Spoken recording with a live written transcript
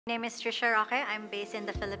My name is Trisha Roque. I'm based in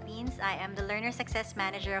the Philippines. I am the Learner Success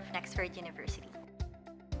Manager of Nexford University.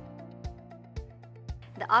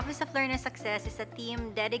 The Office of Learner Success is a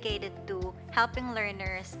team dedicated to helping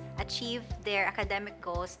learners achieve their academic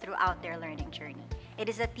goals throughout their learning journey. It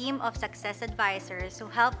is a team of success advisors who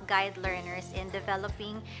help guide learners in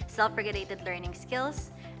developing self-regulated learning skills,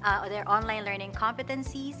 their online learning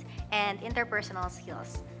competencies, and interpersonal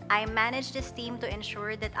skills. I manage this team to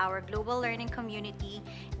ensure that our global learning community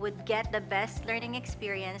would get the best learning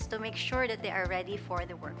experience to make sure that they are ready for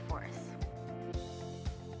the workforce.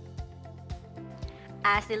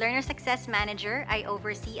 As the Learner Success Manager, I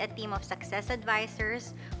oversee a team of success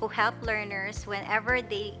advisors who help learners whenever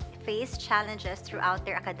they face challenges throughout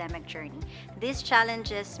their academic journey. These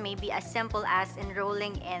challenges may be as simple as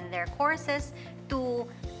enrolling in their courses to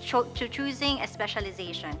choosing a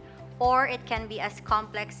specialization, or it can be as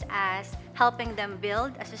complex as helping them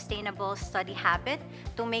build a sustainable study habit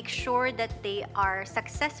to make sure that they are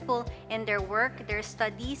successful in their work, their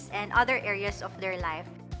studies, and other areas of their life.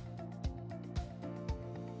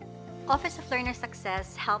 Office of Learner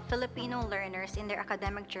Success help Filipino learners in their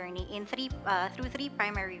academic journey through three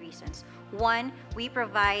primary reasons. One, we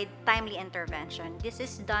provide timely intervention. This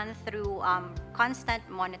is done through constant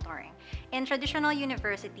monitoring. In traditional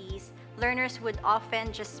universities, learners would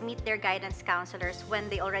often just meet their guidance counselors when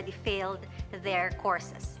they already failed their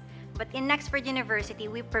courses. But in Nexford University,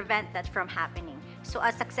 we prevent that from happening. So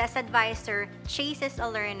a success advisor chases a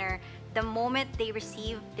learner the moment they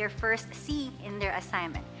receive their first C in their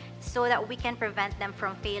assignment, so that we can prevent them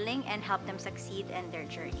from failing and help them succeed in their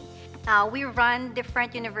journey. We run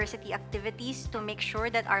different university activities to make sure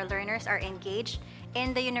that our learners are engaged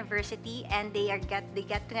in the university and they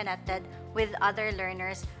get connected with other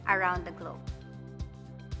learners around the globe.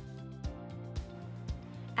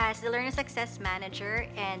 As the Learner Success Manager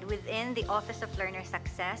and within the Office of Learner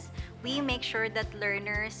Success, we make sure that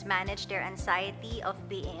learners manage their anxiety of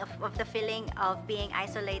the feeling of being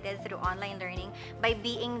isolated through online learning by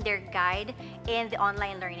being their guide in the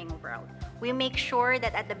online learning world. We make sure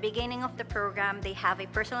that at the beginning of the program, they have a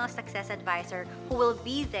personal success advisor who will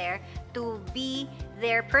be there to be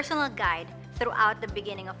their personal guide throughout the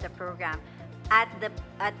beginning of the program. At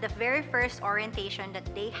the very first orientation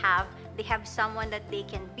that they have someone that they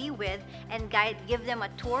can be with and give them a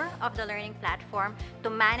tour of the learning platform to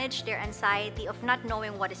manage their anxiety of not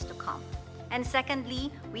knowing what is to come. And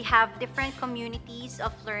secondly, we have different communities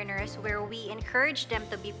of learners where we encourage them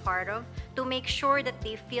to be part of to make sure that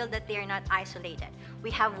they feel that they are not isolated.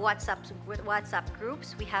 We have WhatsApp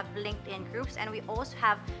groups, we have LinkedIn groups, and we also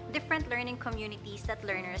have different learning communities that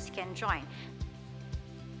learners can join.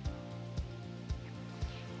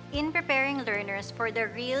 In preparing learners for the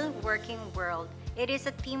real working world, it is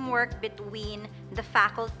a teamwork between the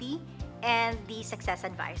faculty and the success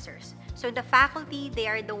advisors. So the faculty, they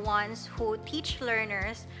are the ones who teach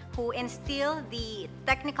learners, who instill the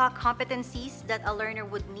technical competencies that a learner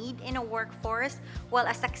would need in a workforce, while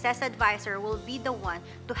a success advisor will be the one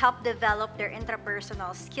to help develop their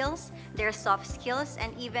interpersonal skills, their soft skills,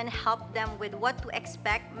 and even help them with what to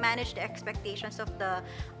expect, manage the expectations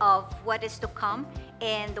of what is to come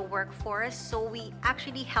in the workforce. So we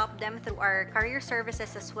actually help them through our career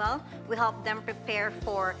services as well. We help them prepare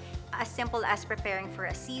for as simple as preparing for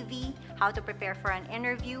a CV, how to prepare for an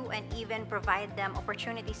interview, and even provide them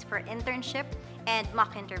opportunities for internship and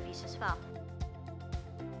mock interviews as well.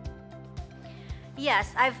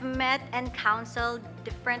 Yes, I've met and counseled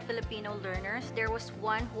different Filipino learners. There was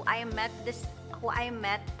one who I met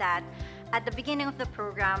that at the beginning of the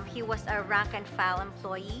program, he was a rank and file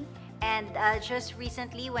employee. And just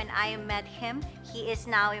recently, when I met him, he is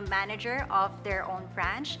now a manager of their own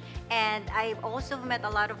branch. And I've also met a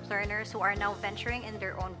lot of learners who are now venturing in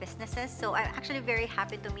their own businesses. So I'm actually very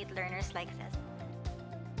happy to meet learners like this.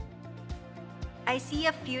 I see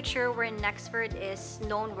a future where Nexford is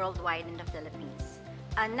known worldwide in the Philippines.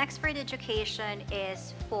 Nexford education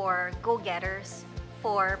is for go-getters,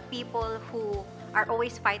 for people who are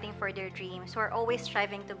always fighting for their dreams, who are always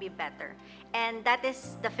striving to be better. And that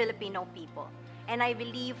is the Filipino people. And I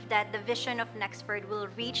believe that the vision of Nexford will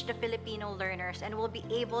reach the Filipino learners and will be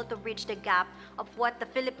able to bridge the gap of what the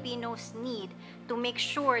Filipinos need to make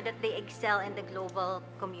sure that they excel in the global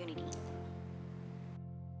community.